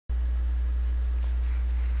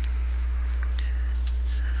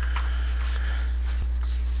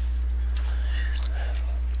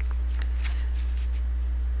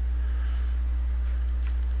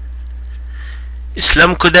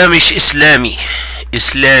اسلامكو ده مش اسلامي،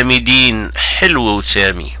 اسلامي دين حلو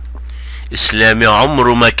وسامي، اسلامي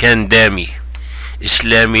عمره ما كان دامي،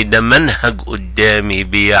 اسلامي ده منهج قدامي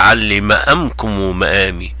بيعلي مقامكم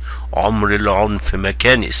ومقامي، عمر العنف ما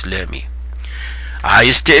كان اسلامي.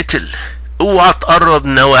 عايز تقتل اوعى تقرب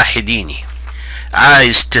نواحي ديني،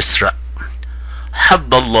 عايز تسرق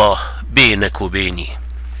حد الله بينك وبيني.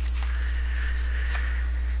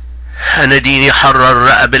 انا ديني حرر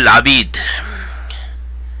رقب العبيد،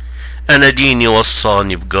 انا ديني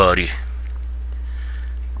وصاني بجاري،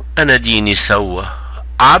 انا ديني سوى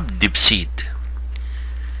عبد بسيد،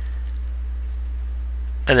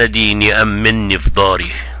 انا ديني امني في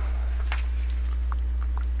داري،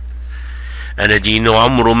 انا ديني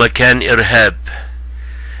عمره ما كان ارهاب،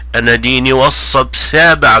 انا ديني وصى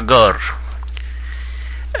بسابع جار،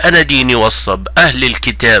 انا ديني وصى باهل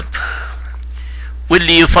الكتاب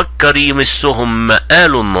واللي يفكر يمسهم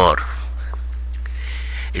مقال النار.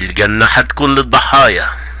 الجنة حتكون للضحايا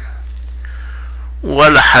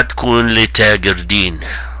ولا حتكون لتاجر دين،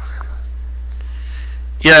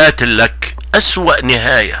 يا قاتل لك أسوأ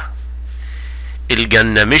نهاية،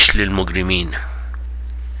 الجنة مش للمجرمين.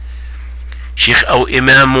 شيخ أو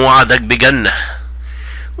إمام وعدك بجنة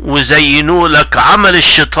وزينوا لك عمل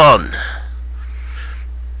الشيطان،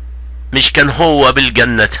 مش كان هو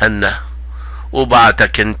بالجنة تهنى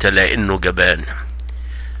وبعتك انت لانه جبان.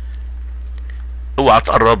 اوعى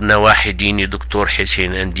تقرب نواحي ديني. دكتور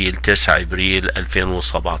حسين قنديل 9 أبريل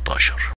 2017.